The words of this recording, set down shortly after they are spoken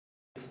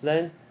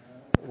explain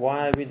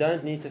why we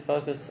don't need to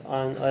focus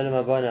on Olam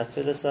Haba and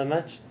Tefillah so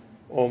much,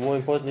 or more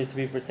importantly, to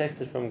be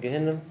protected from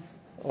Gehinnom,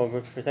 or be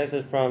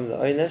protected from the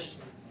Oynesh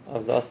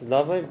of the Asad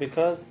Lavoi,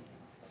 because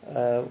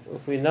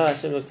if we know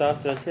Hashem looks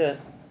after us here,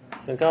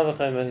 so in Kal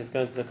V'chomer He's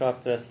going to look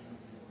after us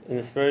in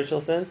the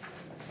spiritual sense.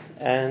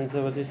 And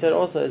what we said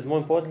also is, more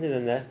importantly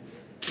than that,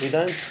 we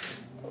don't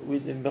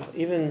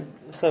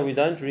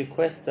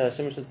request that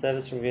Hashem should save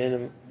us from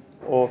Gehinnom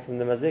or from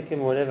the Mazikim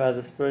or whatever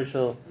other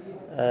spiritual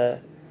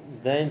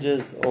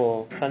dangers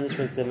or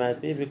punishments there might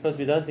be, because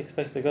we don't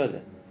expect to go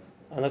there.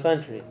 On the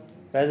contrary,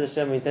 Be'ez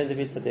Hashem, we intend to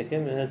be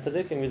tzaddikim, and as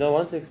tzaddikim we don't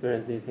want to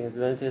experience these things,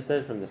 we don't need to get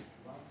saved from them.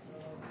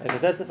 Okay,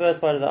 that's the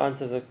first part of the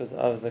answer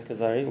of the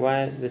Kuzari,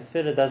 why the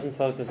Tefillah doesn't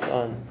focus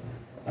on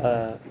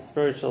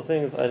spiritual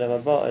things,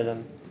 Olam Haba,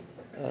 Olam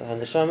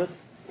HaNeshamas.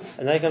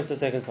 And then comes to the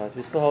second part.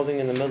 We're still holding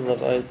in the middle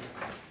of Oz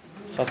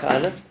Chaf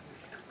Aleph.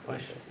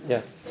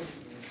 Yeah.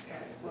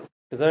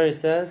 Kuzari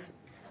says,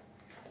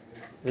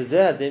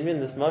 V'zeh Demin,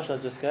 this marshal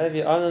just gave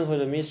you, Anan Hu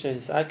L'misha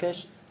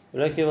Hisakesh,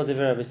 V'lo Kival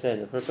Divrei Rabbi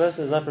Seinu. For a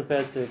person who's not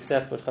prepared to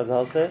accept what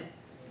Chazal say,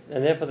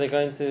 and therefore they're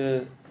going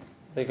to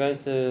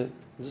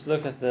just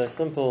look at the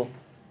simple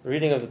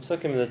reading of the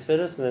Psukim and the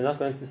Tefillas, and they're not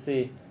going to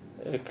see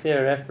a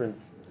clear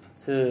reference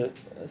to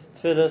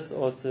Tefillas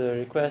or to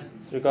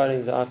requests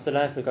regarding the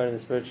afterlife, regarding the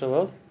spiritual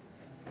world.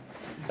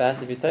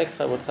 But if you take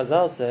what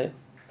Chazal say,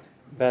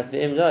 but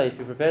if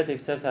you're prepared to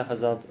accept what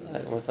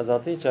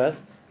Chazal teach us,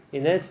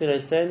 then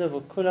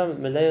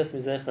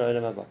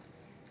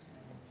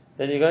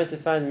you're going to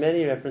find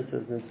many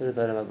references in the Tefillah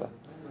Olam Haba.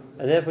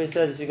 And therefore he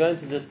says, if you're going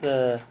to just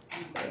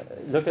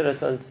look at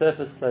it on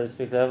surface, so to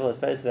speak, level, at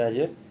face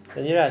value,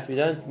 then you're right, we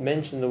don't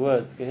mention the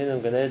words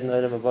Gehinnom, Gan Eden,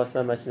 Olam Haba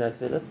so much in our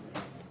Tefillas.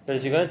 But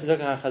if you're going to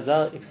look at how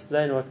Chazal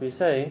explain what we're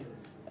saying,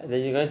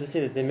 then you're going to see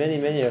that there are many,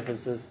 many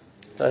references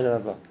to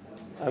Olam Haba.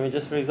 I mean,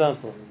 just for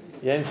example,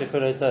 Yom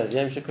Shekulei Tov,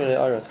 Yom Shekulei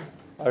Aruch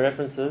are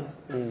references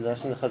in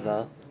Lashon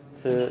Chazal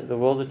to the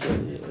world,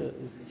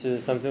 to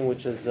something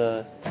which is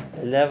a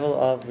level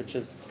of which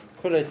is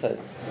Kulei Tov,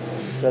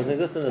 which doesn't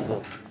exist in this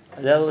world.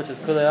 A level which is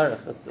Kulei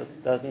Aruch,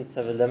 it doesn't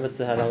have a limit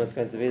to how long it's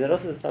going to be. That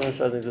also is something which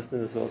doesn't exist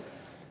in this world.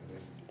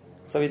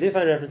 So we do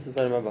find references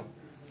to Olam Haba.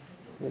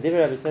 Medibur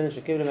Rabbi Seinu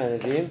Shekiblu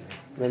Me'anavim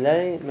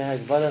Melei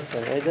Mehagvadas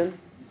Gan Eden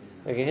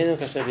V'Gehinnom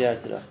Kasher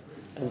B'Yartirach.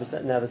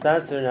 And now,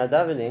 besides for in our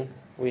davening,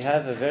 we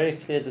have a very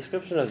clear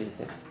description of these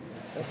things.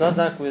 It's not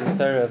like the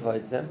Torah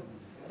avoids them.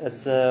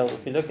 It's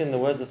if you look in the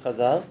words of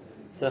Chazal,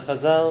 so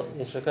Chazal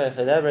in Shekayach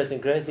elaborate in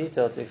great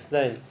detail to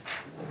explain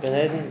Gan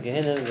Eden,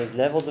 Gehinnom, there's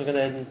levels of Gan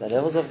Eden, the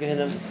levels of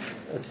Gehinnom.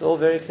 It's all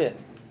very clear.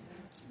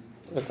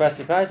 And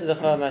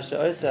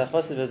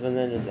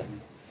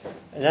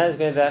now he's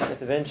going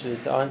back eventually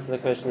to answer the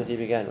question that he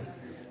began with.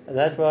 And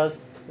that was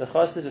the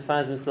chassid who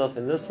finds himself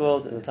in this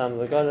world, in the time of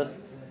the Golus,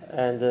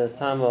 and the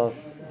time of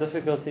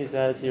difficulties,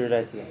 how does he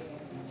relate to that?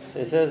 So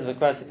he says, I've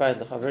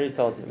already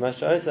told you, how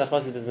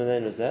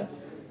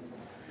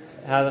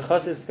the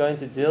chassid is going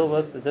to deal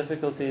with the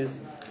difficulties,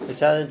 the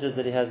challenges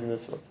that he has in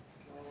this world.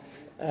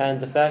 And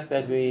the fact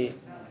that we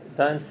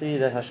don't see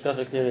the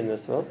hashkacha clearly in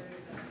this world.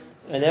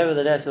 And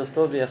nevertheless, he'll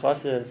still be a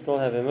chassid and still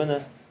have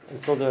emunah, and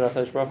still do what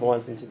HaKadosh Baruch Hu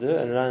wants him to do,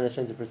 and rely on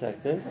Hashem to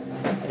protect him.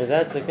 And if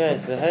that's the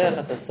case, and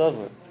if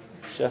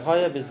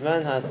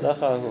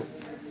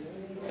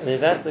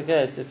that's the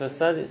case,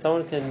 if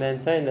someone can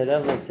maintain the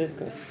level of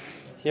tzidkus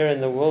here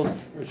in the world,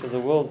 which is a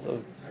world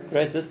of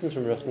great distance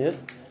from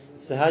Ruchnius,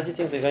 so how do you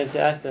think they're going to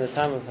act in a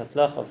time of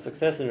hatzlach, of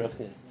success in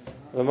Ruchnius?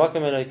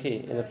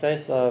 In a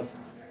place of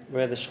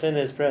where the Shekhinah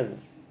is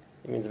present.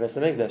 It means the Beis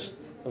HaMikdash.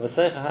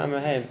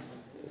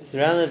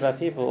 Surrounded by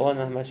people all on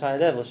a much higher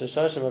level,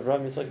 Sheshashim of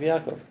Avraham, Yitzchak,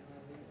 Yaakov,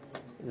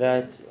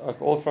 that are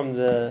all from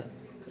the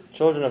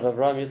children of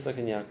Avraham, Yitzchak,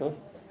 and Yaakov.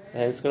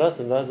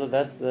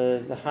 That's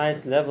the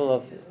highest level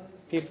of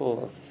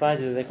people, of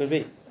society that they could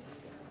be.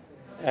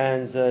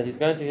 And he's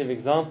going to give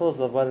examples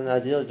of what an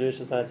ideal Jewish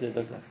society would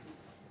look like.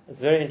 It's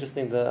very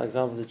interesting, the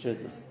examples he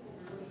chooses.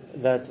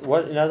 In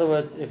other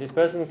words, if a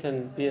person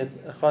can be a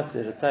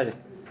chassid, a tzaddik,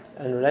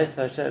 and relate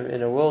to Hashem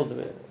in a world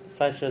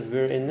such as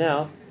we're in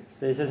now,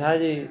 so he says, how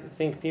do you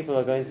think people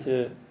are going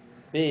to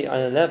be on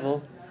a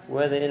level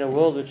where they're in a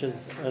world which is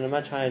on a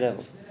much higher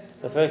level?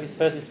 So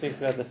first he speaks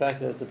about the fact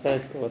that it's a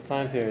place or a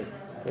time period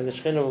where the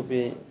Shekhinah will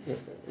be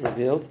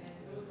revealed,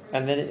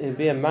 and then it will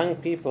be among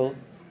people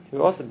who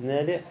are also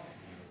Bnei Aliyah,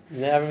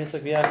 Bnei Avraham,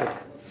 Yitzchak, Yaakov.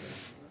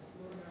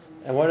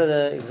 And what are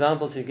the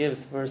examples he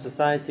gives for a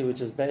society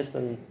which is based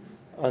on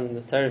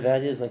the Torah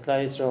values and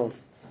Klal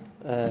Yisrael's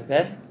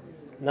best?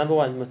 Number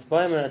one,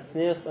 Mutbayim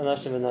Ratznius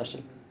Anashim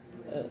Anashim.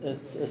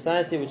 It's a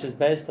society which is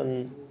based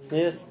on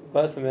tznius,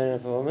 both for men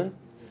and for women.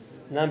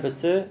 Number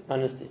two,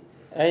 honesty.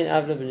 Ein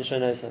avla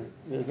b'lishonosam.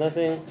 There's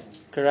nothing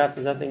corrupt,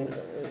 there's nothing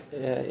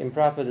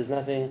improper, there's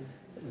nothing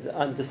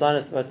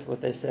dishonest about what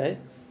they say.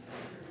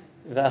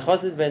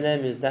 V'achosid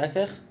b'neim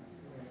yizdakech,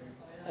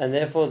 and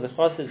therefore the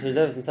chosid who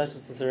lives in such a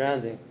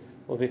surrounding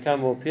will become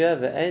more pure.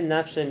 V'ein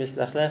nafshe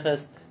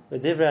mislachleches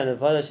v'divrei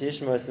nevada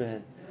she'yishmos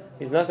mehen.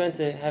 He's not going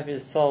to have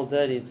his soul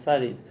dirtied,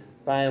 sullied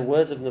by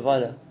words of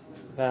nevada,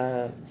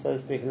 so to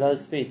speak, low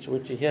speech,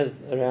 which he hears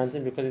around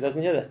him, because he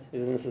doesn't hear that.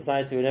 He's in a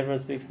society where everyone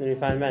speaks in a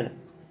refined manner.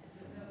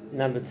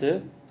 Number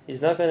two,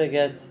 he's not going to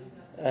get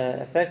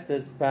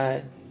affected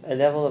by a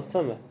level of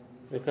tumah,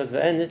 because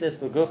any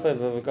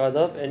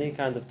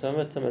kind of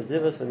tumah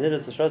zivus,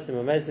 v'nidus, v'shotzim,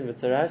 v'meisim,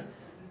 v'tzaras,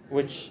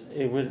 which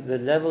the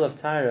level of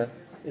tyra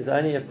is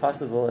only if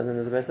possible, and then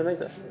there's a Beis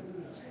HaMikdash.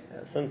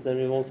 Since then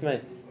we won't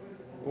make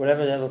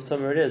whatever level of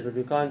tumah it is, but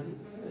we can't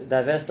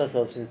divest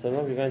ourselves from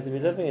tumah. We're going to be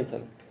living in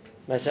tumah.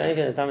 Masha'enken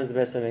at the time of the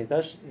Beis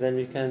HaMikdash, then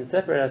we can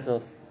separate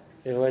ourselves.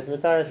 We have a way to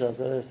matar ourselves,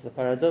 whether it's the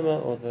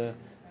paraduma or the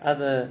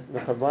other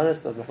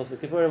mekarbanis or the chosel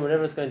kippurim,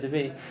 whatever it's going to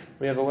be.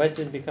 We have a way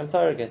to become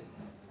tar again.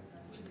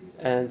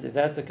 And if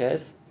that's the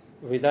case,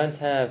 we don't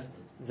have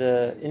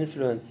the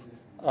influence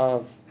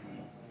of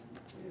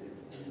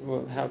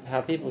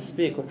how people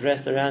speak or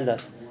dress around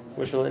us,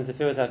 which will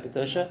interfere with our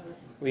kedusha.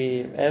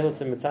 We're able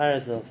to matar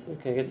ourselves. We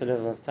can get to the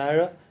level of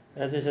tyra.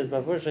 As he says,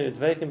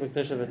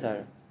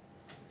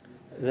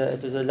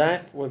 it was a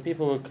life where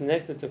people were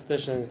connected to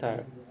kedusha and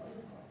tyra.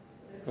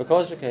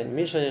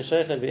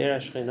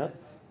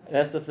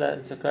 That's the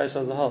plan to Klal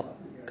Yisrael as a whole.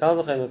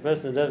 A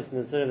person who lives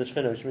in the city of the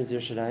Shechina, which means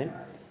Yerushalayim,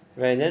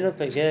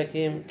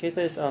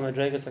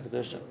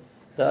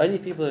 the only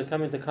people who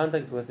come into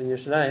contact with in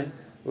Yerushalayim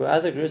were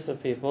other groups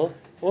of people,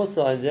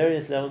 also on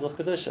various levels of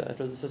kedusha. It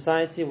was a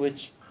society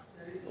which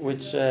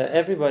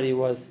everybody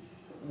was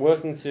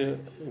working to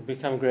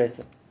become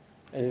greater,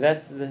 and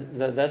that's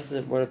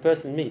what a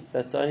person meets.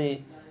 That's the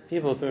only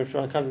people through which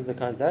one comes into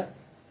contact.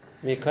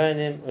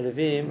 Mikoyanim,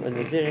 Olevim,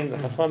 Nazirim,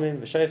 Chachamim,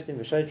 V'Shoftim,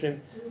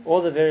 V'Shotrim,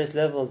 all the various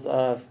levels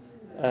of,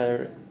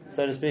 so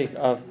to speak,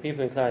 of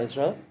people in Klal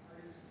Yisrael.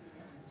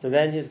 So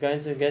then he's going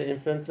to get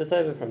influenced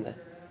l'tova from that.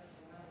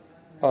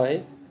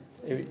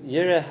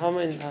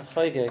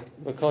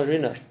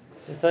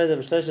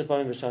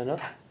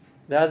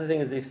 The other thing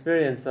is the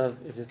experience of,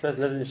 if a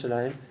person lives in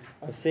Yerushalayim,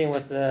 of seeing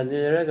what the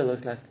Lili Rega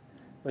looked like.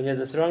 When you had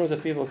the throngs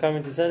of people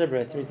coming to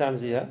celebrate 3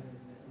 times a year,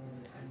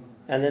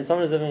 and then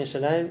someone is living in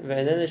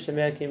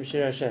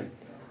Yerushalayim,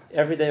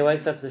 every day he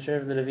wakes up to the Shir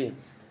of the Levim.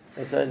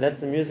 That's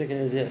the music in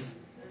his ears.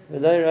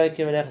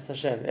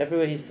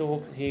 Everywhere he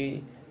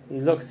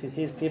looks, he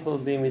sees people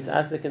being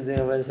misasik and doing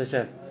avodas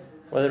Hashem.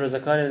 Whether it was a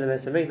kohen in the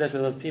Beis HaMikdash, whether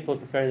it was people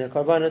preparing their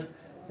korbanos,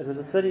 it was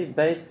a city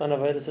based on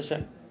avodas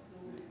Hashem.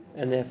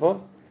 And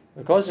therefore,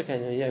 because you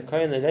can hear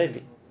kohen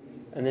Levi,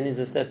 and then he's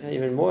a step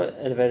even more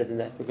elevated than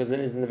that, because then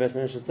he's in the Beis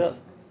HaMikdash itself.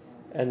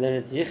 And then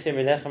it's Yichim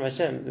Elechem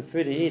Hashem. The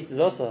food he eats is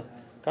also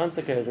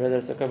consecrated, whether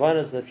it's a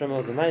korbanos, the truma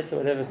of the maisa,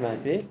 whatever it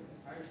might be.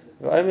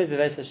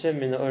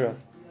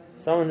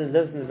 Someone who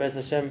lives in the Beis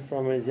Hashem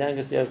from his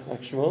youngest years,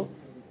 like Shmuel,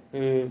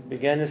 who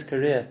began his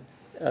career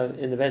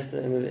in the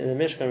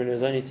Mishkan when he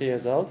was only 2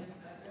 years old.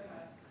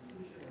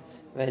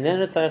 He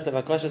doesn't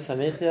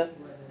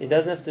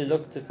have to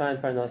look to find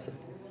parnasa.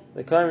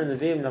 The Kohen and the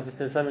Vim, like we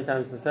said so many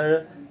times in the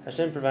Torah,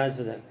 Hashem provides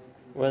for them,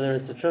 whether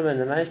it's the truma and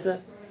the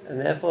maisa,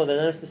 and therefore they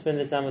don't have to spend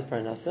their time with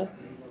parnasa.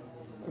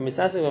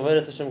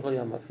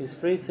 He's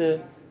free to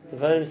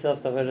devote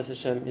himself to avodas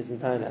Hashem his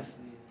entire life.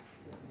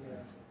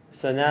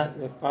 So now,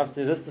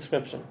 after this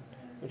description,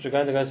 which we're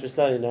going to go through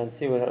slowly now and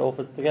see what it all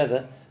fits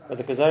together, but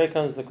the Kuzari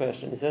comes to the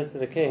question. He says to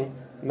the king,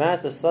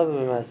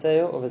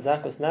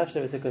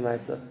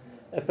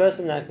 a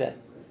person like that,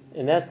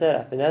 in that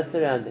setup, in that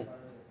surrounding,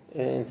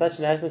 in such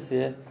an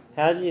atmosphere,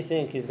 how do you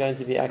think he's going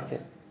to be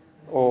acting?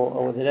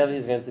 Or the level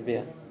he's going to be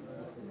in?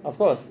 Of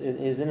course,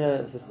 he's in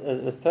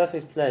a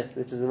perfect place,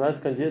 which is the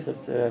most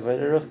conducive to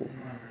Avodah Ruchnis.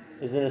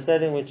 He's in a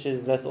setting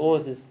that's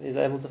all he's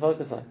able to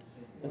focus on.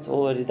 That's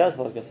all that he does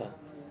focus on.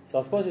 So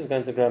of course he's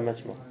going to grow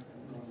much more.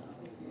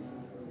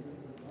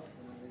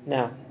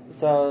 Now,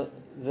 so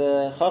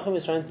the Chacham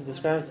is trying to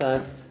describe to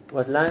us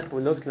what life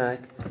will look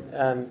like,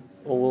 or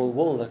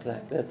will look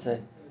like, let's say,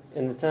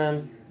 in the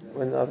time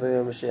of the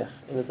Mashiach,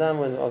 in the time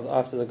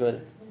after the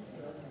Geulah,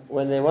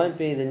 when there won't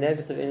be the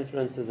negative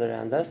influences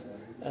around us,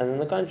 and on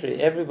the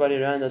contrary,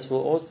 everybody around us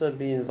will also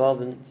be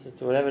involved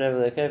to whatever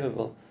level they're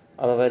capable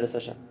of avodas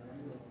Hashem.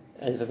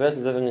 And if a person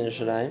is living in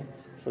Yerushalayim,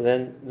 so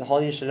then the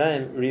whole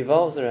Yerushalayim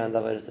revolves around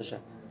avodas Hashem.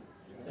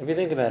 If you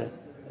think about it,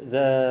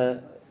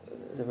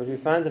 what we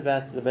find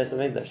about the Beis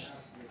HaMikdash,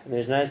 in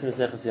Mishnayos and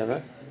Maseches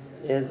Yoma,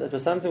 is it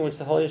was something which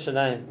the whole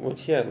Yerushalayim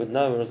would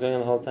know what was going on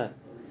the whole time.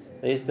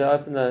 They used to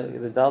open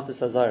the Daltas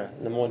Hazara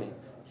in the morning,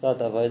 start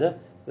the Avodah.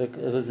 It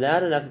was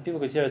loud enough that people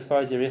could hear as far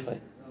as Yericho,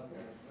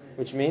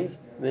 which means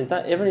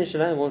everyone in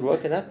Yerushalayim was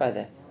woken up by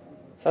that.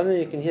 Something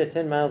you can hear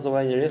 10 miles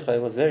away in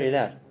Yericho was very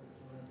loud,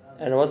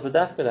 and it was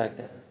B'dafka like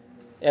that.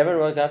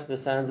 Everyone woke up to the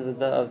sounds of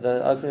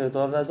the opening of the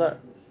door of the Hazara.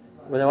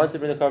 When they wanted to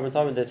bring the Korban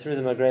Tamid, they threw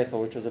the Magrefa,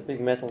 which was a big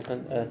metal, so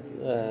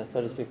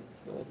to speak,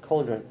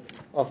 cauldron,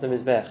 off the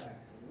Mizbech.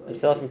 It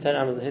fell from 10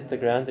 amos and hit the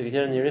ground. They could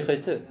hear it in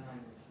Yericho too.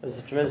 It was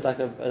a tremendous, like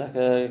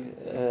a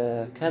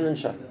cannon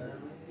shot.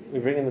 We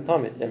bring in the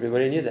Tamid.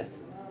 Everybody knew that.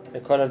 They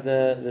caught up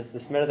the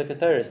smell of the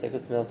Keteris. They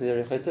could smell to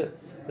Yericho too.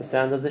 The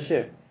sound of the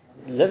Shir.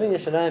 Living in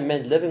Yerushalayim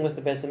meant living with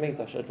the Beis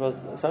HaMikdash. It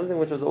was something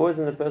which was always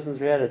in the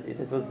person's reality.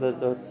 It was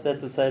the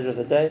set the stage of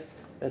the day.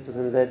 That's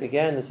when the day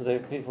began. That's when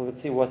people could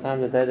see what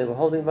time of the day they were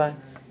holding by.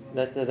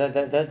 That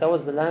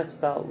was the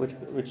lifestyle which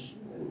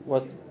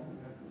what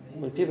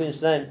when people in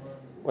Yerushalayim,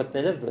 what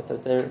they lived with,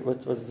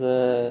 what was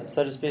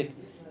so to speak,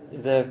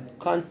 the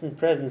constant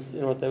presence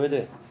in what they were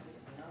doing.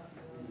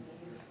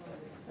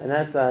 And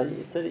that's why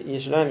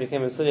Yerushalayim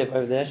became a city of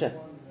Ovdei Hashem.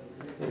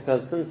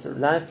 Because since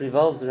life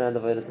revolves around the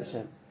Avodas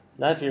Hashem,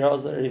 life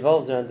revolves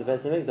around the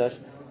Beis Hamikdash,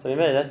 so we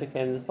made that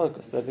became the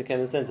focus, that became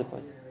the center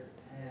point.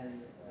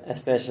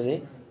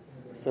 Especially,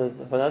 so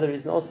for another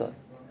reason also,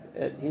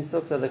 he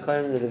spoke to the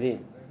Kohen and the Levim,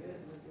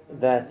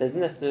 that they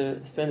didn't have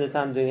to spend their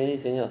time doing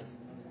anything else.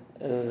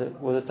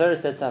 What the Torah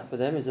sets up for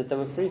them is that they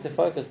were free to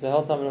focus the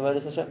whole time on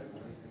Avodas Hashem.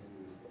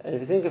 And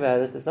if you think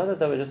about it, it's not that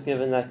they were just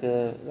given like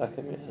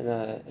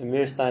a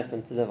mere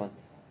stipend to live on,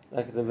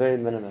 like the very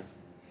minimum.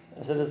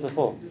 I said this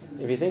before.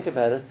 If you think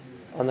about it,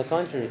 on the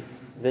contrary,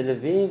 the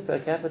Levim per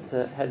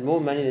capita had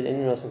more money than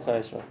anyone else in Klal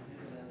Yisrael.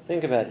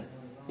 Think about it.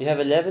 You have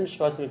 11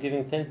 Shvatim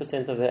giving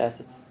 10% of their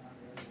assets,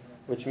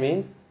 which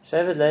means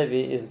Shevet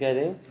Levi is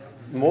getting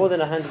more than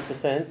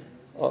 100%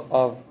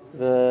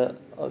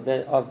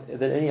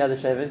 than any other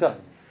Shevet got.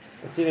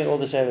 Assuming all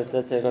the Shevets,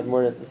 let's say, got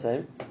more or less the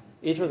same,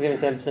 each was giving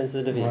 10%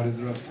 to the Levim. Why does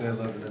the Rav say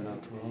 11 and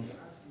not 12?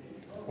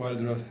 Why did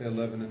the Rav say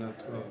 11 and not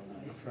 12?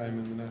 Ephraim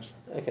and Menashe.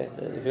 Okay, if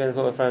you're going to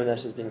talk about Ephraim and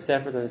Menashe as being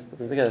separate, then let's put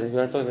them together. If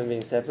you're going to talk about them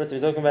being separate, so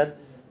we're talking about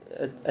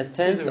a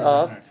tenth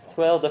of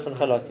 12 different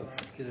halakim.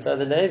 So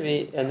the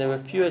Levi, and there were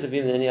fewer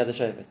Levim than any other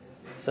Shevet.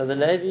 So the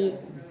Levi,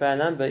 by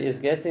number, is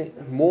getting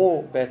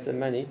more better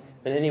money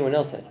than anyone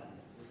else had.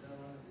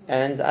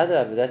 And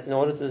Adrabah, that's in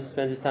order to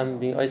spend his time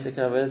being Osek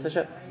and Avodas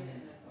Hashem.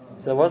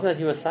 So it wasn't that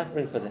he was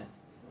suffering for that.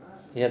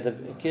 He had the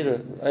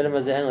Kilu, Olam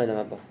Hazeh and Olam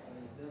Haba.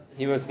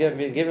 He was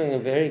giving a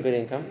very good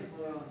income.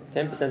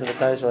 10% of the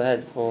Klal Yisrael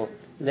had for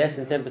less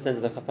than 10%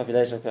 of the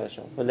population of Klal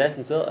Yisrael, for less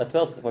than 12th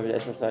of the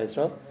population of Klal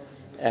Yisrael,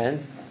 and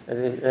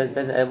that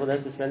enabled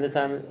them to spend the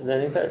time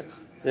learning Torah,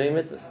 doing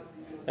mitzvahs.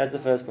 That's the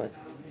first point.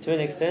 To an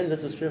extent,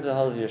 this was true for the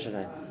whole of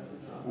Yerushalayim.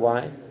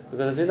 Why?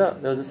 Because as we know,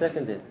 there was a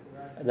second din,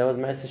 and that was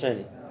Ma'aseh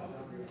Sheni.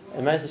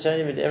 And Ma'aseh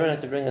Sheni meant everyone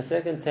had to bring a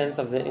second tenth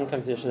of their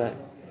income to Yerushalayim.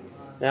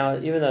 Now,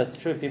 even though it's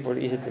true, people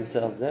would eat it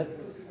themselves there,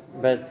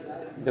 but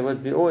there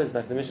would be always,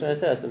 like the Mishnah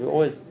says, there would be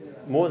always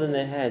more than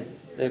they had.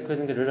 They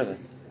couldn't get rid of it.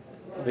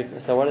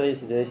 So what do they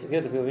used to do? They used to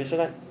give the people of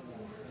Yerushalayim.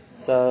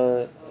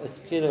 So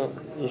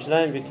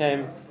Yerushalayim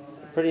became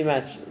pretty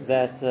much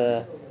that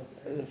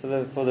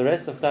for the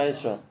rest of Klal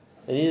Yisrael,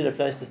 they needed a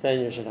place to stay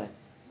in Yerushalayim.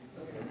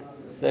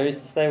 So they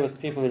used to stay with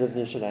people who lived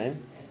in Yerushalayim,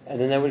 and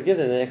then they would give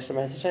them the extra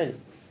Ma'aseh Sheni.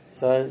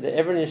 So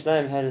everyone in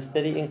Yerushalayim had a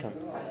steady income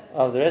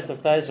of the rest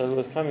of Klal Yisrael who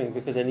was coming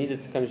because they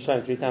needed to come to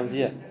Yerushalayim 3 times a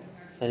year.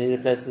 So they needed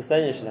a place to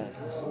stay in Yerushalayim.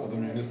 So all the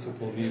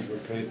municipal needs were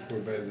paid for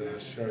by the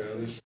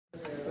Sharia.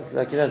 It's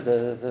like,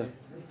 the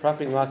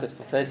property market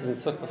for places in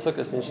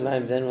Sukkot in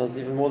Yerushalayim then was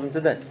even more than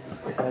today.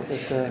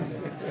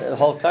 The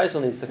whole Klal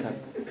Yisrael needs to come.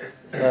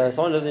 So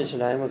someone living in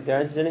Yerushalayim was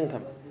guaranteed an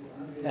income.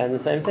 And the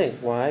same thing.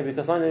 Why?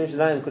 Because someone in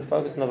Yerushalayim could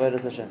focus on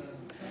Avodas Hashem.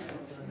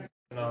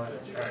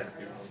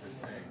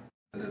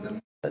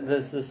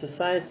 The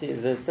society,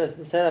 the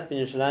setup in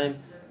Yerushalayim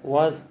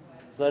was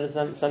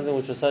something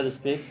which was, so to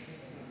speak,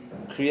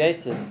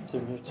 created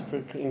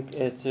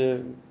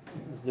to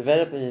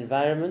develop an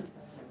environment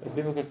where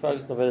people could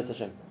focus on Avodas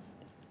Hashem.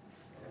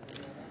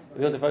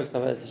 People could focus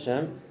on Avodas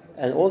Hashem,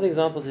 and all the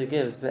examples he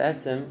gives,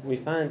 Be'etzem, we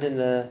find in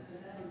the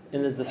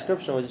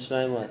description of what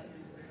Yerushalayim was.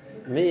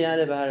 Mi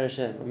Yale B'Har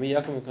Hashem, Mi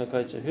Yakum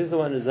Kakocha. Who's the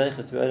one who's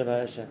Zeichet to Yale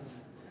B'Har Hashem?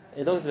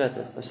 He talks about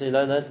this.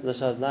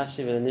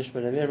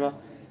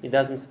 He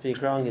doesn't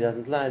speak wrong, he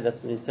doesn't lie.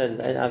 That's what he said.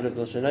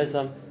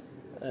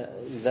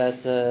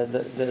 That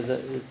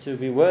to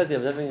be worthy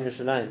of living in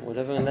Yerushalayim or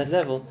living on that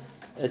level,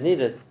 it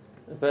needed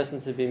a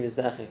person to be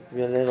mizdachi, to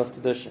be on the level of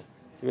kedusha,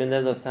 to be on the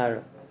level of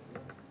Torah.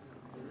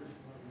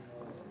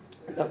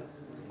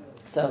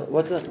 So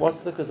what's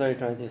the Kuzari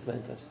trying to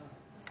explain to us?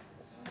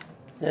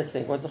 Let's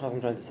think. What's the Chacham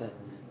trying to say?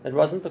 It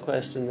wasn't the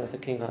question that the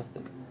king asked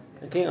him.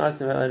 The king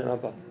asked him about Olam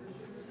Haba,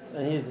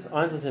 and he just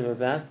answers him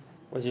about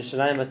what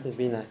Yerushalayim must have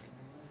been like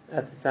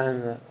at the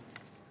time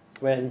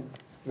when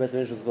the Beis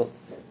Hamikdash was built.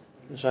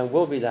 Yerushalayim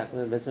will be like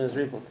when the Beis Hamikdash was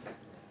rebuilt.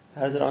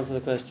 How does it answer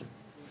the question?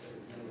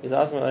 He's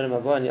asking about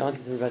Olam Haba and he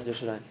answers him about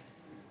Yerushalayim.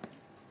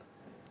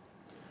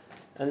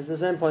 And it's the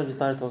same point we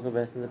started talking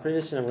about in the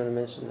previous year. I'm going to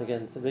mention it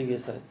again. It's a big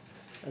yesod,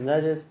 and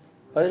that is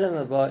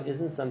Olam Haba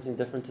isn't something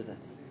different to that.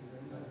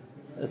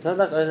 It's not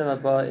like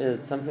Olam Haba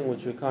is something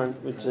which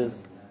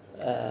is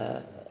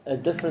a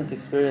different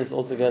experience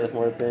altogether from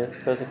what a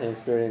person can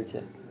experience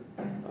here.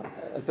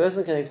 A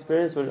person can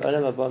experience what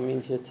Olam Haba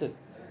means here too.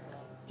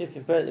 If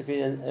you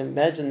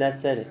imagine that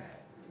setting,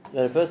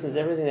 that a person has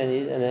everything they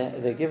need and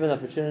they're given an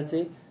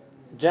opportunity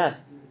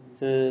just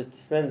to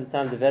spend the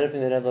time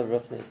developing the level of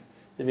Ruchnis,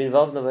 to be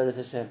involved in the Avodas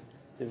Hashem,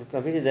 to be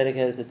completely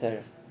dedicated to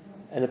Torah,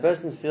 and a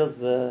person feels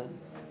the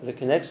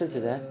connection to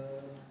that,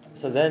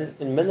 so then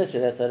in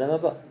military that's Olam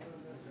Haba.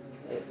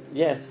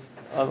 Yes,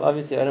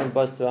 obviously Olam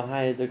Haba is to a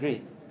higher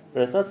degree,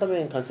 but it's not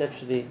something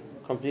conceptually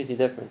completely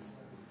different.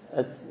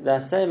 It's the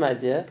same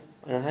idea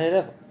on a higher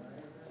level.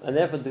 And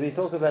therefore, do we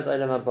talk about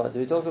Olam Haba? Do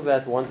we talk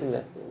about wanting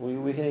that?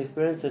 We can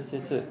experience it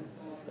here too.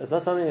 It's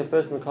not something a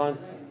person can't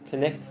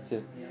connect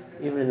to,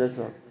 even in this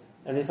world.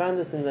 And we found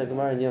this in the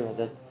Gemara in Yoma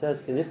that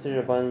says,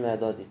 "Kinifti Rabbanan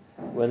Me'adadi,"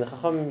 when the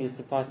Chachamim used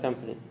to part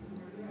company,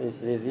 they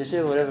used to leave the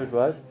yeshiva, whatever it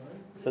was.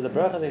 So the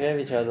bracha they gave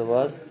each other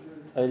was,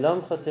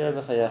 "Olam Chater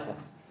B'Chayecha,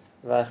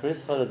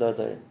 V'Achrischa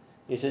L'Dardarim."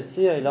 You should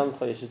see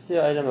Olamcha, you should see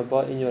Olam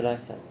Haba in your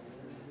lifetime.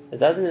 It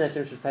doesn't mean that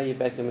Hashem should pay you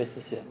back your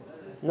mitzvahs here.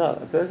 No,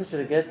 a person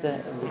should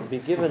be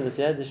given the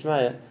Siyad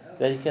Dishmaya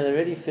that he can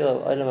already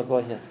feel Olam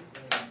Haba here.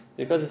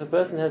 Because if a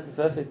person has the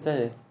perfect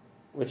Teheh,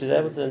 which is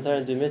able to enter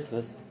and do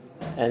mitzvahs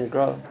and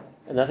grow,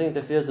 and nothing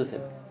interferes with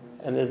him,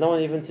 and there's no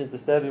one even to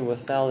disturb him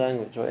with foul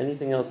language or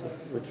anything else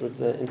which would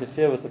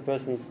interfere with the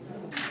person's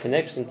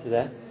connection to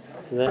that,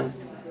 so then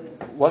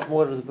what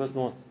more does a person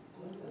want?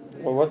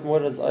 Or what more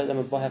does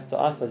Olam Haba have to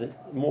offer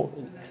more,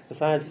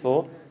 besides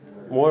for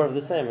more of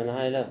the same on a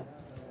high level?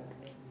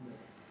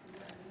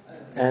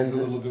 And this is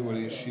a little bit what a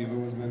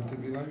yeshiva was meant to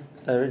be like?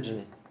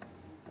 Originally.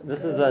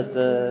 This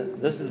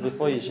is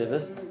before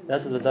yeshivas.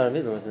 That's what the Dara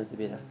Midbar was meant to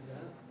be like.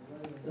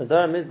 The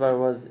Dara Midbar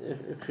was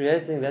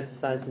creating that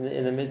society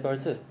in the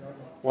Midbar too.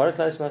 What did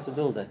Klal Yisrael have to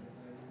do all day?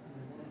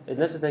 It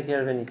didn't have to take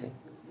care of anything,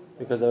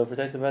 because they were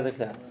protected by the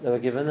clouds. They were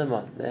given the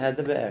man. They had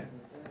the be'er.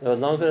 There was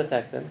no one could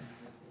attack them,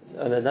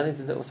 and they had nothing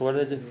to do. So what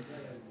did they do?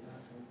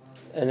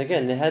 And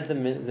again, they had the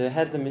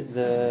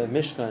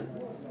Mishkan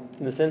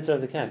in the center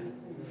of the camp.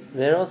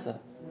 There also,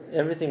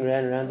 everything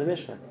ran around the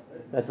Mishkan.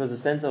 That was the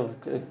center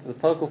of the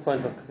focal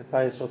point of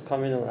Klal Yisrael's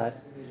communal life.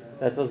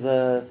 That was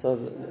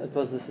it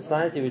was the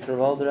society which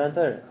revolved around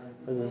Torah.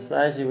 It was a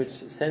society which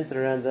centered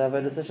around the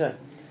Avodas Hashem.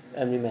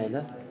 And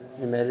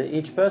Mimela,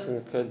 each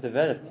person could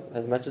develop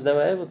as much as they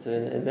were able to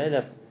in their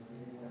level.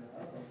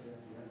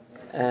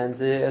 And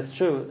it's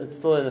true, it's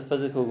still in the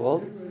physical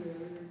world,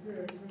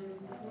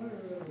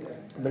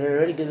 but it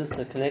already gives us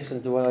a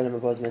connection to what Olam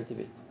Haba is meant to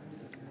be.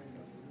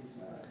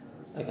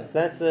 Okay, so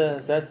that's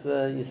the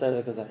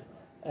Yisrael HaKazar.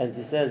 And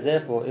he says,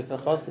 therefore, if a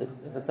chassid,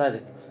 if a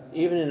tzaddik,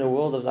 even in a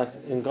world of like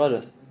in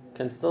Godus,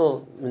 can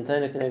still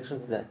maintain a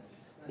connection to that.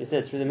 He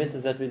said through the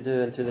mitzvahs that we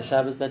do and through the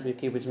Shabbos that we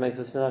keep, which makes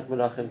us feel like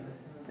Malachim.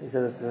 He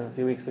said this a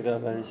few weeks ago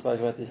when we spoke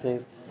about these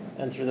things.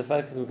 And through the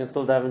focus, we can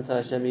still dive into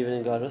Hashem even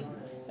in Godus.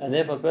 And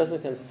therefore, a person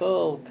can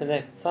still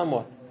connect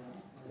somewhat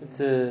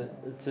to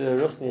a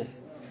ruchnius,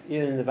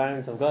 even in the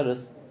environment of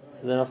Godus.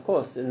 So then, of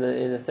course, in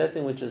a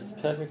setting which is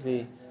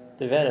perfectly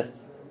developed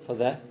for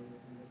that,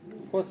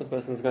 of course, the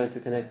person is going to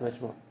connect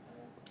much more.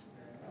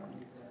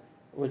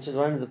 Which is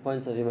one of the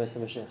points of Yemei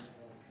Mashiach.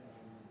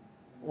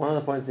 One of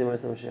the points of Yemei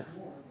Mashiach.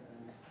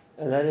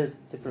 And that is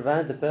to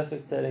provide the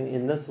perfect setting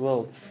in this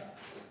world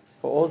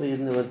for all the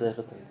Yidden who weren't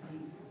Zeicher to it.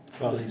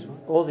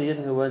 All the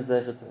Yidden who weren't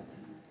Zeicher to it.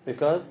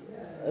 Because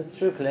it's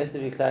true,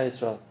 collectively, Klal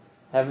Yisrael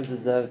haven't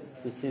deserved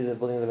to see the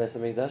building of the Beis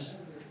HaMikdash,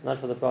 not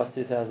for the past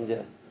 2,000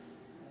 years.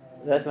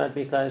 That might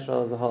be Klal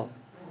Yisrael as a whole.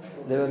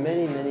 There were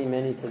many, many,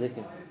 many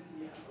tzaddikim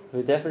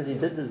who definitely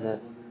did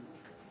deserve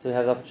to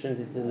have the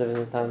opportunity to live in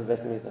the time of the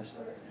Beis HaMikdash.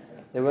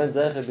 They weren't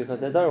Zeicher because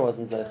their Dor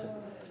wasn't Zeicher.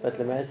 But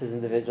the Ma'ases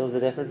individuals, they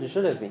definitely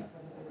should have been.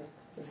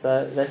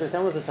 So they could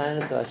come with a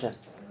taina to Hashem.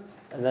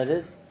 And that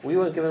is, we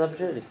weren't given an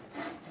opportunity.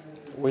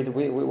 What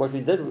we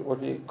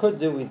could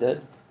do, we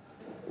did.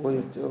 More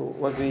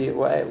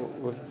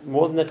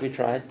than that, we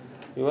tried.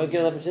 We weren't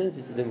given an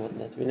opportunity to do more than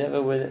that. We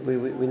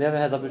never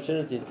had the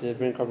opportunity to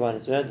bring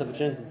korbanos. We had the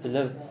opportunity to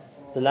live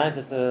the life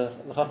that the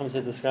Chacham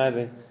said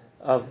describing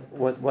of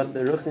what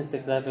the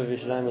ruchnistic life of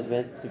Yerushalayim was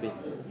meant to be.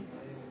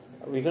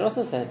 We can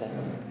also say that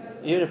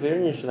even if we're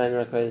in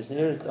Yerushalayim HaKodesh,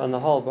 even on the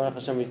whole, Baruch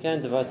Hashem, we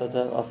can devote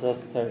ourselves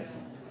to Torah.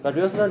 But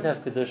we also don't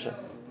have Kedusha.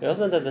 We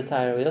also don't have the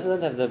Torah. We also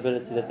don't have the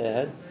ability that they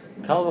had.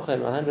 Kal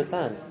v'chomer 100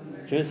 times.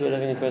 Jews were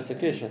living in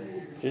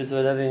persecution. Jews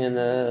were living in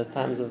the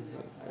times of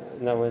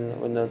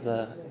when there was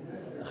a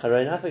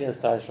Charein Af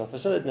against Klal Yisrael. For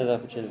sure, they didn't have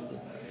the opportunity.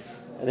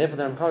 And therefore,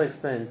 the Ramchal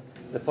explains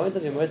the point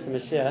of Yemei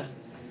Mashiach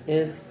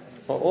is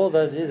for all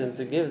those Yidden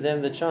to give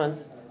them the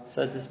chance,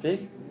 so to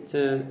speak,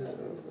 to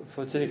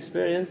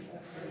experience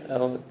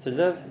or to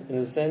live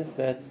in the sense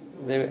that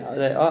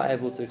they are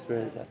able to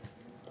experience that.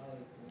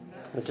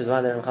 Which is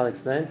why the Ramchal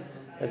explains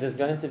that there's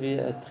going to be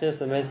a Tchias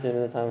HaMesim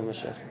in the time of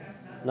Mashiach.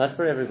 Not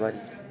for everybody.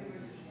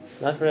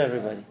 Not for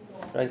everybody.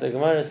 Like the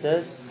Gemara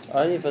says,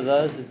 only for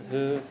those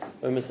who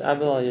were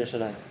mis'abel al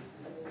Yerushalayim.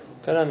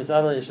 Kara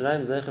mis'abel al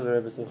Yerushalayim zeicha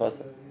v'rebbe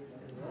simchasa.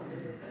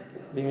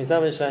 Being mis'abel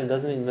al Yerushalayim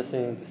doesn't mean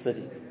missing the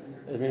city.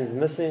 It means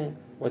missing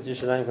what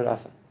Yerushalayim could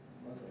offer.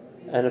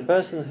 And a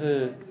person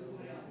who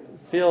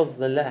feels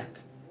the lack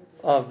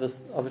of this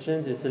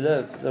opportunity to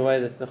live the way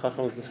that the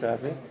Chacham was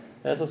describing,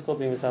 that's what's called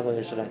being mis'abel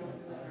al Yerushalayim.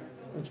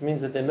 Which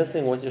means that they're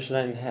missing what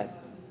Yerushalayim had.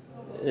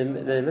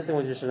 They're missing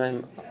what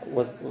Yerushalayim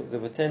was, the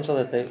potential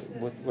that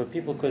what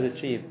people could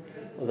achieve,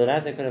 or the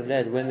life they could have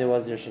led when there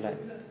was Yerushalayim.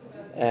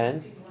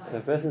 And if a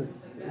person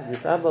is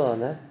mis'abel on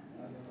that,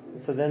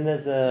 so then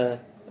there's a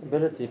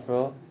ability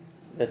for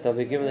that they'll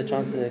be given the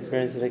chance to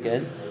experience it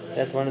again.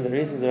 That's one of the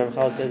reasons that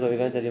Ramchal says what we're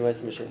going to do Yemei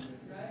Mashiach.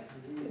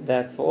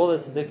 That for all the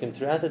tzaddikim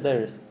throughout the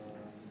Doros,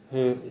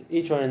 who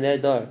each one in their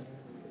dar,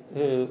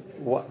 who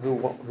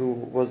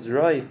was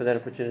right for that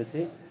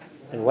opportunity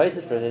and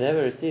waited for it and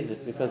never received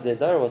it because their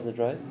dar wasn't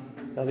right,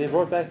 they'll be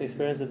brought back to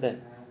experience it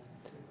then.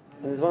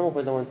 And there's one more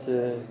point I want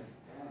to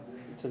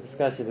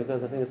discuss here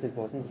because I think it's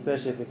important,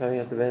 especially if you're coming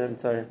up to Ben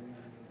Mitzrayim.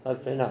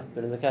 Hopefully not,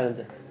 but in the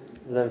calendar,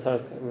 the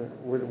Mitzrayim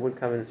would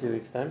come in a few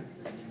weeks' time.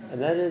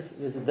 And that is,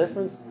 there's a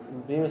difference.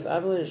 Being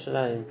Mis'abel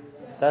Yerushalayim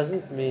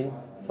doesn't mean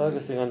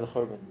focusing on the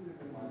Churban.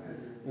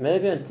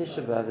 Maybe on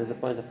Tisha B'Av there's a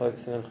point of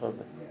focusing on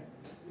Churban.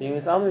 Being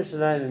Mis'abel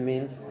Yerushalayim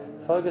means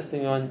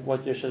focusing on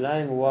what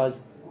Yerushalayim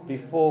was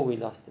before we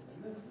lost it.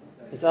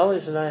 Mis'abel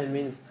Yerushalayim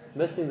means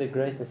missing the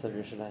greatness of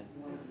Yerushalayim,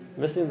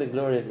 missing the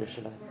glory of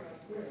Yerushalayim,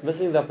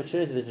 missing the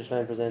opportunity that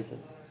Yerushalayim presented.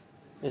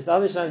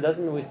 Mis'abel Yerushalayim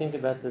doesn't mean we think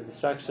about the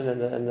destruction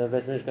and the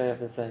Beis Hamikdash going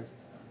up in flames.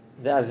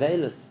 The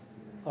Avelis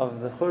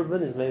of the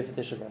Churban is maybe for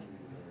Tisha B'Av.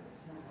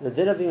 The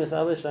din of being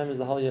Mis'abel Yerushalayim is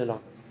the whole year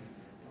long.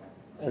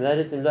 And that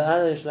is,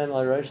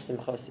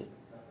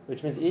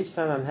 which means each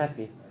time I'm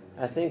happy,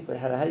 I think, but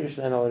had I had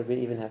Yerushalayim, I would have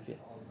been even happier.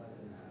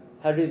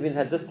 Had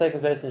this taken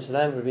place in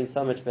Yerushalayim, it would have been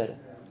so much better.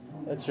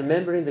 It's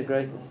remembering the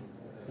greatness,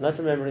 not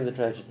remembering the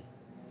tragedy.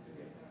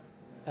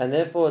 And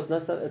therefore, it's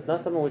not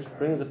something which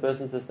brings a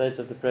person to a state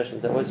of depression.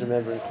 They're always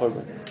remembering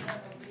Churban,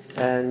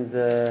 and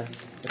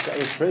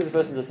which brings a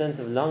person to a sense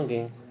of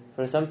longing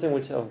for something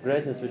of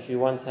greatness which we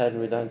once had and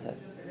we don't have.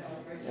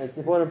 And it's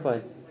an important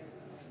point.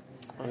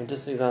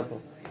 Just for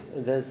example,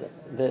 there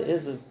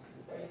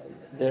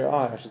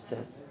are,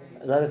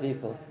 a lot of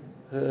people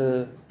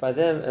who, by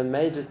them, a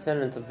major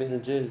tenet of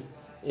being Jews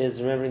is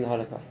remembering the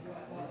Holocaust.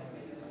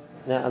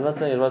 Now, I'm not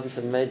saying it wasn't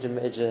a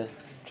major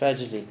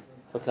tragedy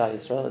for Klal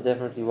Yisrael. It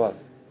definitely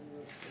was.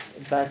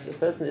 But a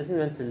person isn't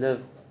meant to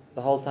live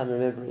the whole time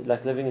remembering,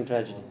 like living in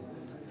tragedy.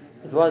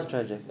 It was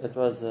tragic. It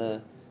was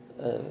a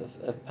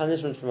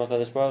punishment from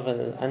HaKadosh Baruch Hu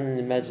and an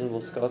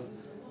unimaginable scope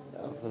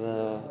of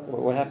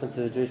what happened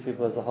to the Jewish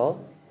people as a whole.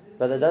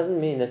 But that doesn't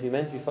mean that we're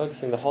meant to be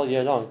focusing the whole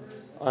year long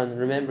on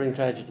remembering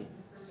tragedy.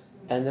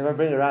 And then we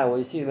bring a raya. Well,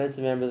 you see, we're meant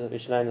to remember the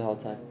Yerushalayim the whole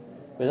time.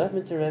 We're not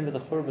meant to remember the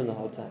Churban the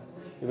whole time.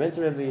 We're meant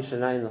to remember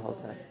Yerushalayim the whole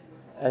time.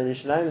 And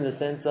Yerushalayim in the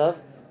sense of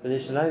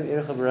Yerushalayim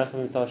ircha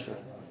b'rachmim tashuv.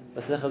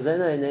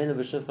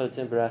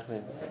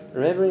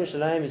 Remembering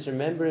Yerushalayim is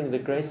remembering the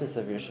greatness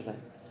of Yerushalayim,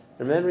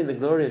 remembering the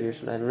glory of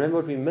Yerushalayim, remember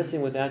what we're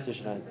missing without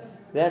Yerushalayim.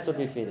 That's what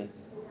we're feeling.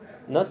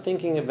 Not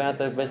thinking about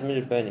the Beis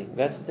Hamikdash burning.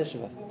 That's what Tisha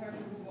B'Av.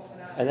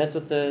 And that's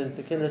what the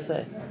Kinnah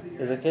say.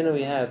 There's a Kinnah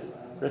we have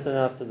written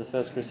after the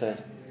First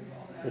Crusade,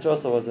 which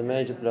also was a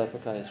major blow for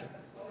Klal Yisrael.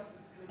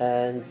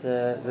 And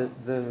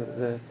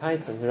the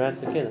Paitan who writes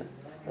the Kinnah,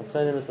 of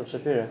Plinimus of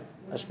Shapira,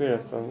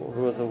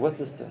 who was a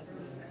witness to it,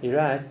 he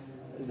writes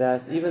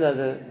that even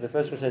though the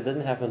First Crusade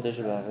didn't happen on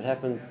Tisha B'Av, it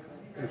happened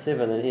in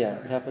Sivan and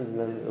Iyar, it happened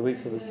in the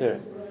weeks of the Sira.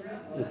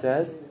 He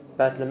says,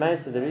 but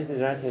Lemaisa, the reason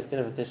he's writing his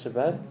Kinnah for Tisha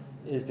B'Av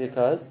is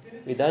because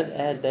we don't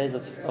add days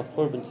of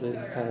Churban to the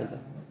calendar.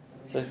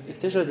 So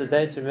if Tisha is a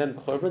day to remember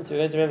Churban, so we're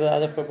going to remember the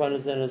other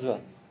Churbanos then as well.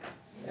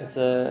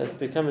 It's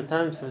become a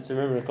time to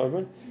remember the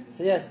Churban.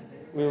 So yes,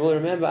 we will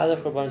remember other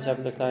Churbanos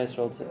happened to Klal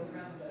Yisrael too.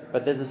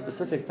 But there's a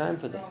specific time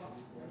for that.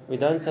 We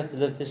don't have to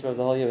live Tisha B'Av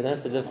the whole year. We don't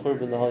have to live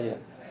Churban the whole year.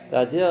 The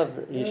idea of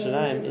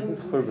Yerushalayim isn't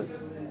Churban.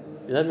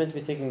 We're not meant to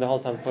be thinking the whole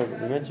time Churban.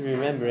 We're meant to be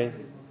remembering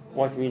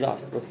what we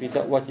lost, what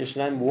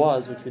Yerushalayim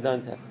was, which we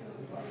don't have.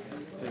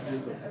 That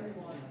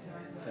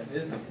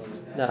is the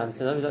point. No,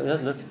 we're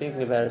not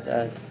thinking about it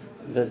as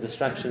the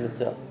destruction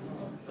itself.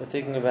 We're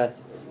thinking about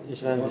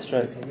Yerushalayim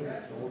destroyed.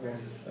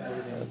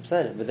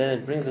 But then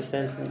it brings a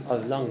sense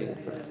of longing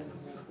for it.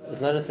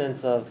 It's not a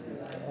sense of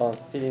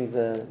feeling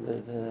the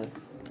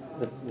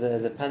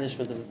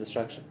punishment of the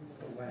destruction.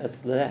 It's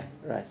the lack,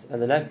 right?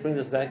 And the lack brings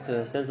us back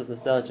to a sense of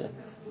nostalgia.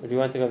 But we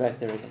want to go back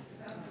there again.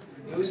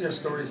 You always hear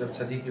stories of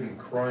tzaddikim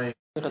crying.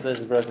 Simchat Torah is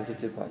broken into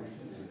two parts.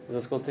 It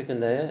was called Tikkun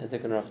Leah and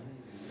Tikkun Rachel.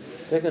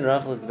 Tikkun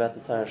Rachel is about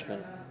the Tzar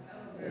Shechina,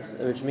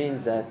 which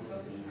means that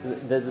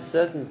there's a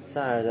certain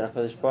Tzar that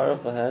HaKadosh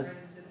Baruch Hu has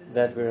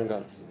that we're in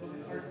Golus.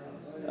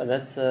 And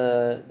that's,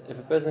 if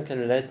a person can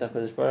relate to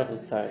HaKadosh Baruch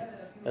Hu's Tzar,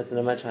 that's on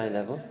a much higher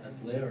level.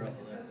 That's Leah Rachel.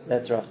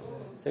 That's Rachel.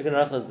 Tikkun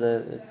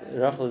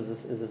Rachel is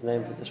his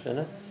name for the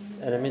Shechina,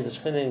 and it means the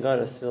Shechina in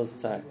Golus feels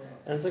Tzar.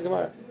 And it's a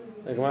Gemara.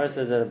 The Gemara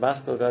says that a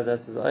Baskel goes out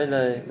and says,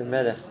 Oile the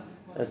Melech,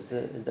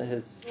 that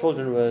his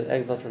children were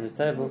exiled from his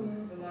table.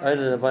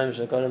 Oile Lebayim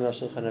Shegolim Al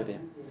Shulchan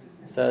Avim.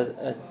 So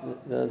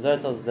the Zohar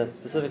tells us that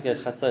specifically at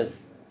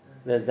Chatzos,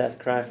 there's that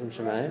cry from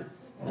Shemayim,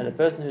 and a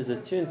person who's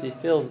attuned to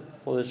feel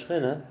for the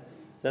Shechina,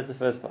 that's the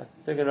first part.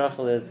 Tikkun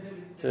Rachel is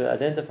to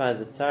identify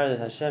the tzar that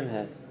Hashem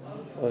has,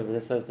 or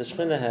that the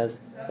Shechina has,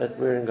 that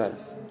we're in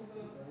Golus.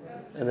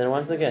 And then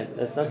once again,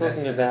 it's not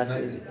talking about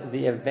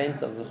the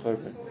event of the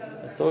Churban.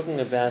 It's talking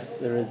about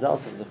the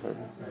result of the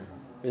Churban.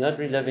 We're not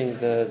reliving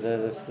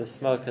the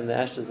smoke and the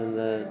ashes and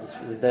the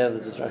day of the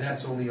destruction.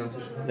 That's only on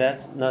Tisha B'Av.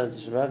 That's not on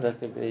Tisha B'Av. That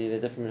could be a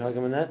different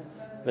minhagim on that.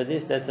 But at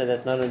least that's in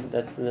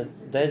the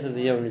days of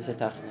the year when we say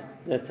Tachna.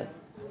 That's it.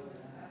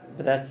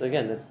 But that's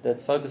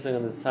focusing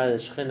on the side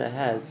that Shechina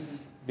has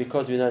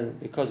because we're in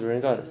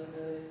Golus.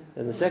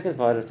 Then the second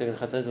part of Tikkun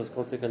Chatzos was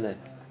called Tikkun Leah.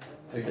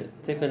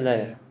 Tikkun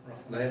Leah.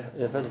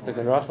 The first was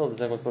Tikkun Rachel, the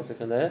second was called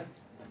Tikkun Leah.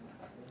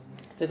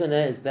 Tikkun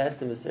Leah is back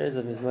to the series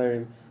of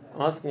Mizmorim,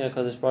 asking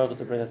HaKadosh Baruch Hu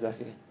to bring us back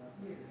again.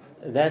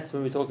 That's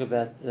when we talk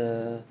about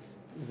the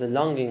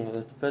longing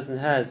that the person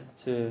has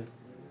to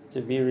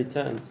be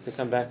returned, to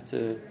come back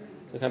to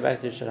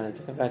Yerushalayim,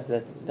 to come back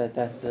to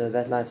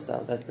that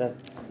lifestyle, that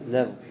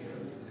level.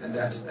 And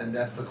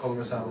that's the Kol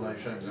Masam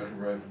Hashem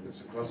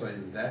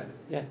is that?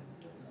 Yeah,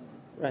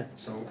 right.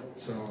 So I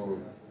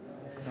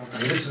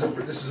mean, this is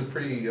a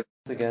pretty.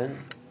 Again,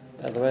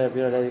 the way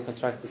Rabbi Levi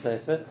constructs the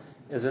Sefer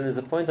is when there's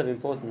a point of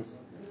importance,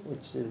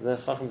 which is the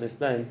Chachams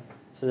explained.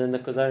 So then the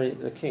Kuzari,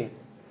 the king,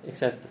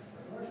 accepts it.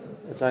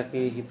 It's like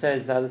he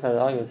plays the other side of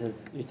the argument. Says,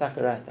 "You talk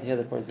right. I hear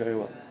the point very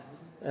well."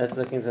 That's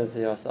what the king's going to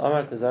say. Also,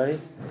 Amar Kuzari,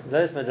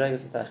 Zaris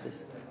Madregas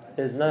Atachlis.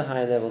 There's no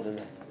higher level than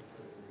that.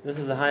 This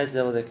is the highest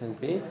level there can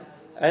be.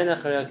 To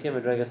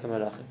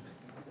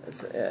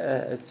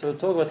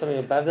talk about something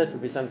above that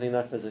would be something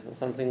not physical,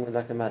 something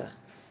like a malach.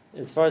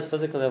 As far as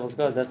physical levels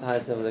go, that's the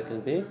highest level there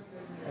can be,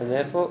 and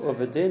therefore,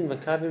 Ubedin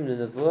Makabim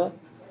Linavua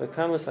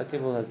Bekamus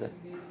Hakibul Hazeh.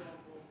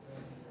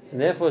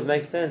 And therefore, it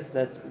makes sense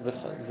that the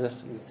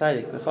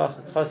tzaddik, the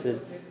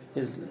chassid,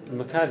 is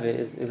makabe,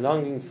 is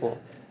longing for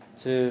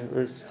to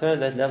return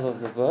that level of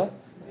nevuah,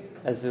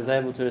 as he was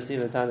able to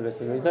receive at the time of the Beis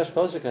Hamikdash.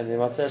 Kol shekan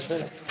Yimatzeh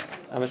Shechina.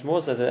 How much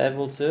more so they're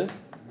able to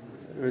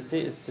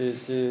receive,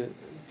 to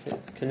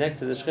connect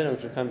to the Shechina,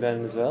 which will come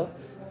down as well.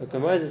 And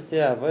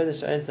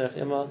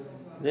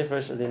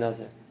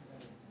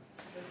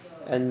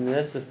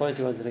that's the point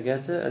he wanted to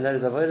get to, and that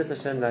is avodas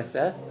Hashem like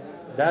that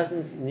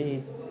doesn't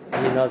need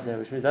to be nazir,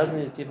 which means doesn't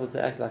need people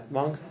to act like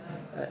monks,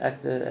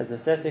 act as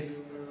ascetics,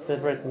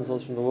 separate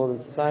themselves from the world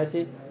and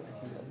society.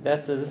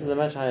 This is a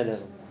much higher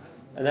level,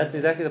 and that's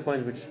exactly the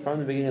point which, from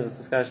the beginning of this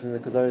discussion, the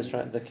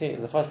Kuzari, the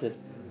king, the Chassid,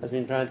 has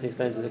been trying to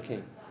explain to the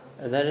king,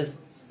 and that is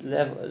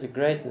the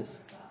greatness,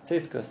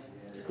 tzidkus,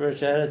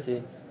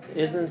 spirituality,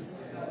 isn't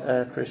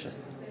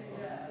precious,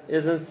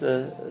 isn't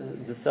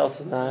the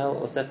self-denial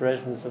or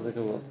separation from the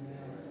physical world.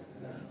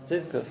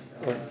 Tzidkus,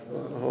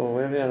 or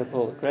whatever you want to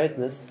call it,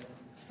 greatness,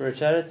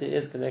 spirituality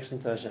is connection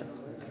to Hashem.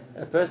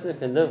 A person who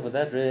can live with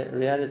that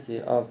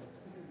reality of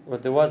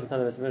what there was in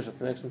time of the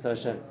connection to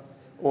Hashem,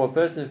 or a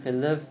person who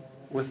can live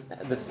with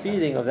the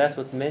feeling of that's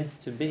what's meant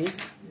to be,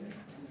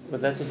 is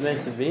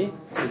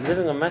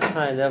living on a much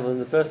higher level than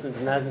the person who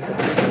denies himself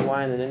meat and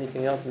wine and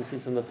anything else and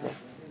sleeps on the floor.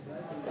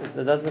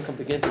 It doesn't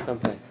begin to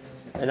compare.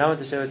 And I want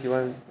to share with you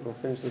we'll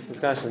finish this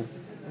discussion,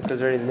 because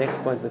already the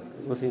next point that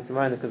we'll see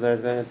tomorrow, because I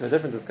was going into a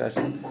different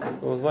discussion,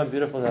 but with one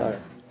beautiful Ha'ara.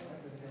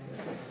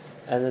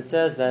 And it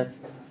says that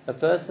a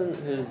person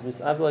who's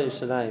mis'abla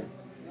Yishalayim,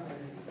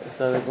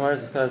 so the Gemara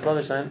says,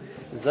 Yishalayim,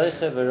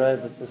 Zeiche v'roy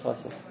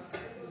b'tzifasa.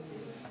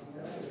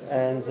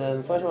 And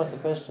the Mepharshim asks a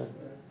question.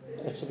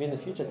 It should be in the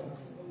future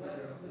tense.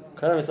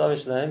 Kol mis'abla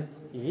Yishalayim,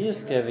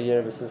 Yizke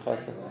v'yer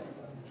b'tzifasa.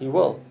 He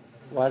will.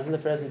 Why is it in the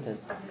present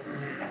tense?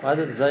 Why is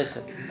it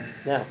Zeiche?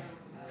 Now.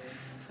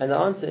 And the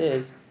answer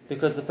is,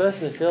 because the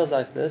person who feels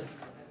like this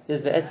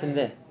is ve'etzim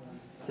there.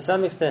 To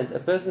some extent, a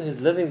person who's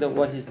living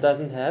what he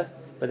doesn't have,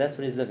 but that's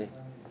what he's living.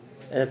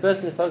 And a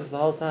person who focuses the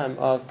whole time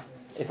of,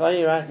 if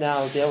only right now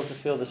I'll be able to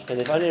feel the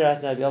Shekhinah, if only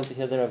right now I'll be able to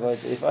hear the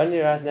Avodah, if only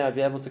right now I'll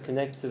be able to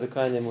connect to the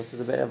Kohanim or to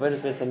the Avodah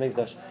Beis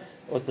Hamikdash,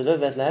 or to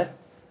live that life,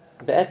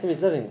 be'etzim is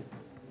living it.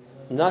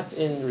 Not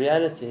in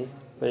reality,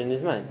 but in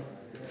his mind.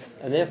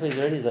 And therefore he's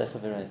already Zeicha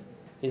v'Rei.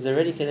 He's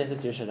already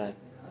connected to Yerushalayim.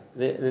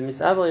 The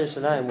Mis'abel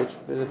Yerushalayim, which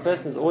the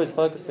person is always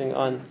focusing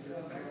on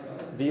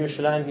the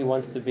Yerushalayim he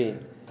wants to be in,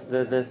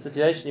 the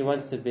situation he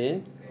wants to be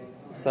in,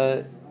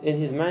 so in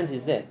his mind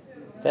he's there.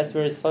 That's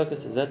where his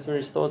focus is, that's where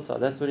his thoughts are,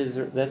 that's what his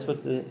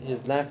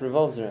life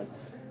revolves around.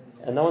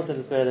 And no one said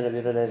this better than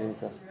Rabbi Levi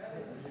himself.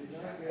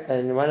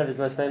 And one of his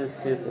most famous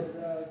piyutim,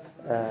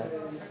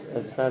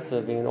 besides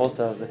being an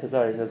author of the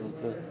Kuzari, he was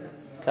the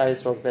Klal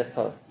Yisrael's best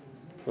poet.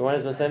 But one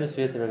of his most famous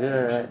piyutim,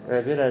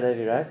 Rabbi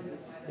Levi writes,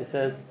 he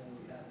says,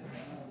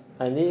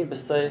 Ani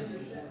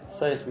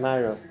b'soich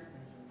ma'arov,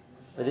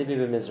 v'libi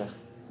b'mizrach.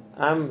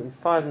 I'm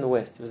far in the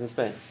west, he was in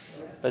Spain,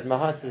 but my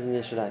heart is in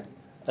Yerushalayim.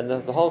 And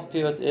the whole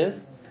piyut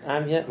is,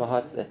 I'm here, my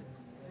heart's there.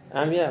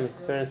 I'm here, I'm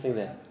experiencing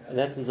there. And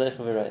that's in Zeicha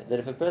v'Rei. That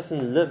if a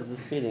person lives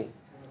this feeling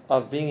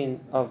of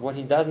being of what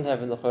he doesn't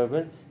have in the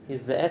Churban,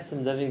 he's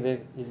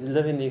he's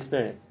living the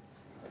experience.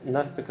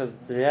 Not because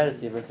it's the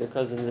reality, but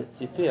because in the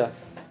tzipiyah,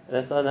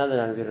 that's another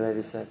line Rabbi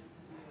Levi says,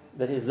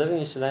 that he's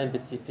living Yerushalayim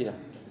b'tzipiyah.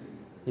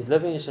 He's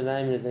living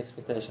Yerushalayim in his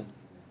expectation,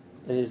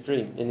 in his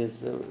dream, in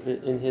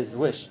his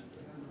wish.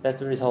 That's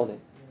where he's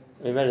holding.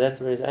 Remember, that's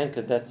where he's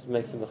anchored. That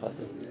makes him a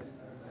chassid.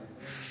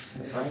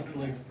 So I would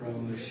like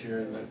from the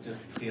share that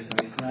just the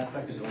TSMAson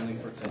aspect is only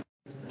for today.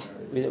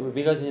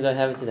 Because you don't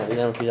have it today, we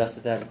don't be asked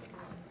to have it.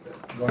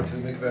 Going to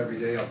the mikveh every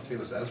day on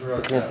Tfilas Ezra,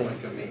 is that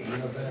like a me'in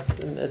of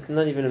that? It's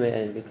not even a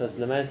me'in, because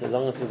the Mason, as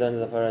long as we don't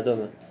have the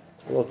Paradoma,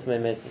 we're all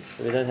Tmei Mason,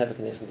 so we don't have a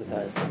connection to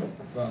Torah.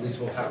 Well, at least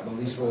we'll have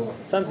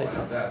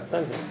that.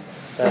 Something.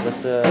 But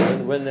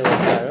when there was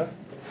Torah,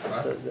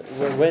 so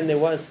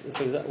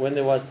when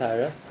there was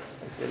Torah,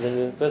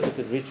 then the person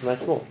could reach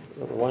much more.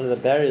 One of the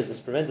barriers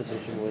which prevent us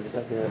reaching more is the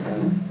fact that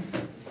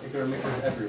If there are mikvahs everywhere.